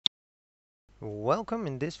Welcome.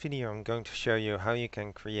 In this video I'm going to show you how you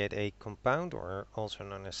can create a compound, or also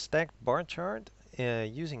known as stacked bar chart,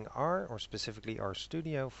 using R, or specifically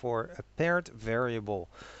RStudio, for a paired variable.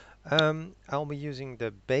 I'll be using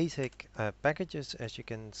the basic packages, as you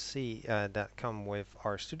can see, that come with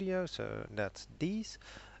RStudio, so that's these.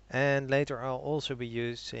 And later I'll also be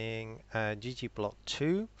using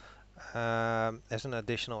ggplot2 as an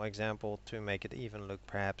additional example to make it even look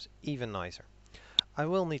perhaps even nicer. I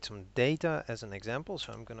will need some data as an example,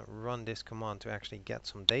 so I'm going to run this command to actually get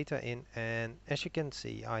some data in. And as you can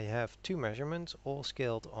see, I have two measurements, all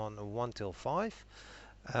scaled on 1 till 5,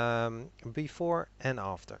 before and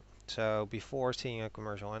after. So before seeing a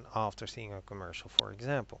commercial and after seeing a commercial, for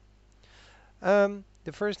example. The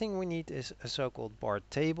first thing we need is a so-called bar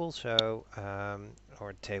table,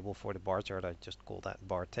 or table for the bar chart. I just call that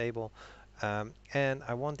bar table. And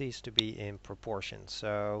I want these to be in proportion.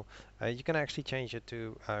 So you can actually change it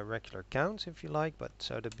to regular counts if you like, but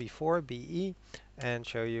so the before BE, and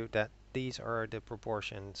show you that these are the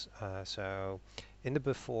proportions. So in the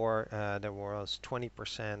before there was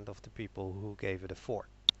 20% of the people who gave it a 4.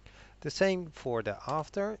 The same for the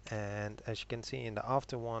after, and as you can see in the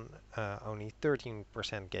after one, only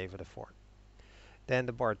 13% gave it a 4. Then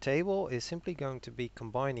the bar table is simply going to be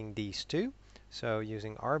combining these two, so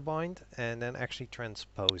using rbind, and then actually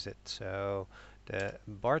transpose it. So the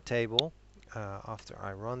bar table, after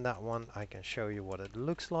I run that one, I can show you what it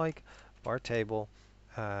looks like. Bar table,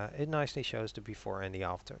 it nicely shows the before and the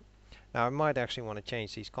after. Now I might actually want to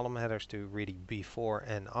change these column headers to really before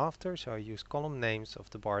and after, so I use column names of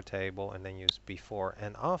the bar table and then use before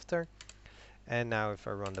and after. And now if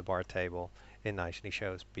I run the bar table, it nicely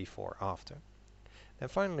shows before, after. And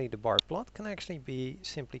finally, the bar plot can actually be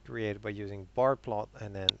simply created by using bar plot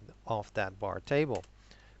and then of that bar table.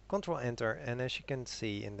 Control Enter, and as you can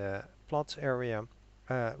see in the plots area,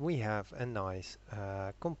 we have a nice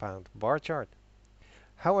compound bar chart.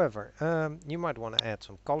 However, you might want to add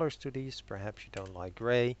some colors to these. Perhaps you don't like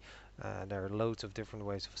gray. There are loads of different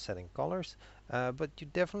ways of setting colors, but you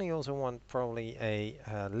definitely also want probably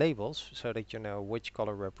labels so that you know which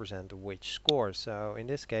color represents which score. So in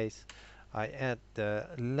this case, I add the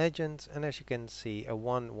legend, and as you can see, a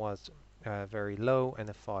 1 was very low and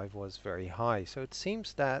a 5 was very high. So it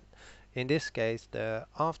seems that in this case the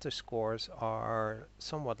after scores are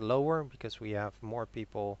somewhat lower because we have more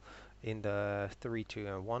people in the 3, 2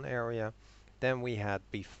 and 1 area than we had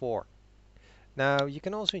before. Now you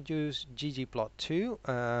can also use ggplot2.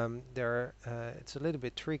 It's a little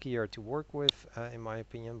bit trickier to work with in my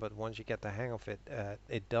opinion, but once you get the hang of it,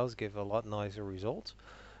 it does give a lot nicer results.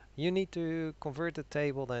 You need to convert the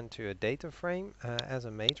table then to a data frame as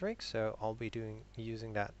a matrix, so I'll be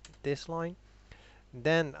using this line.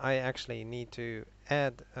 Then I actually need to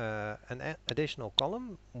add an additional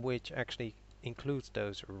column which actually includes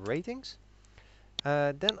those ratings.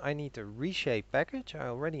 Then I need the reshape package. I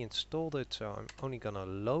already installed it, so I'm only gonna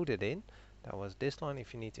load it in. That was this line.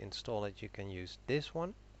 If you need to install it, you can use this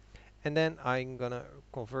one. And then I'm gonna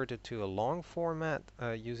convert it to a long format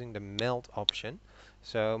using the meld option.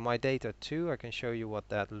 So my data 2, I can show you what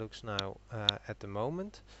that looks now at the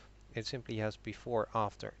moment. It simply has before,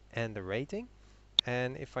 after, and the rating.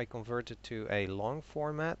 And if I convert it to a long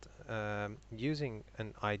format using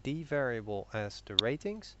an ID variable as the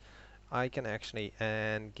ratings, I can actually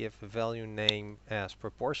give a value name as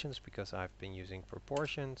proportions because I've been using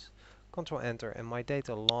proportions. Control Enter, and my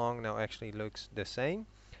data long now actually looks the same.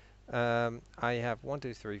 I have 1,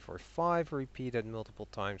 2, 3, 4, 5 repeated multiple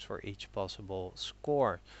times for each possible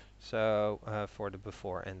score. So for the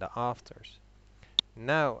before and the afters.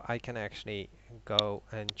 Now I can actually go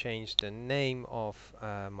and change the name of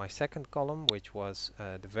my second column, which was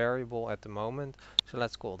the variable at the moment. So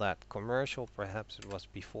let's call that commercial. Perhaps it was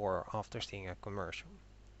before or after seeing a commercial.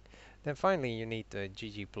 Then finally you need the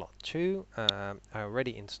ggplot2. I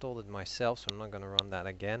already installed it myself, so I'm not going to run that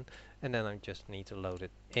again. And then I just need to load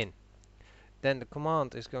it in. Then the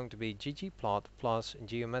command is going to be ggplot plus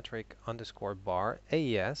geometric underscore bar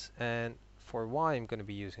AES, and for Y I'm going to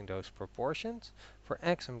be using those proportions. For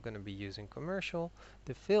X I'm going to be using commercial.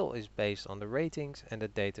 The fill is based on the ratings, and the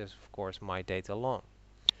data is of course my data long.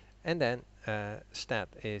 And then stat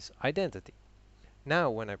is identity.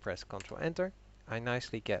 Now when I press Ctrl Enter, I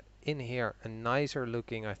nicely get in here a nicer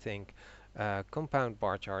looking, I think, compound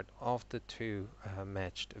bar chart of the two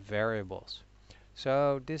matched variables.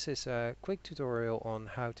 So this is a quick tutorial on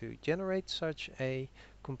how to generate such a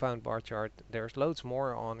compound bar chart. There's loads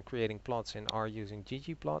more on creating plots in R using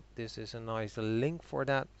ggplot. This is a nice link for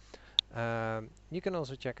that. You can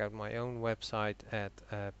also check out my own website at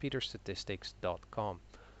peterstatistics.com.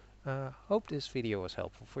 Hope this video was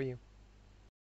helpful for you.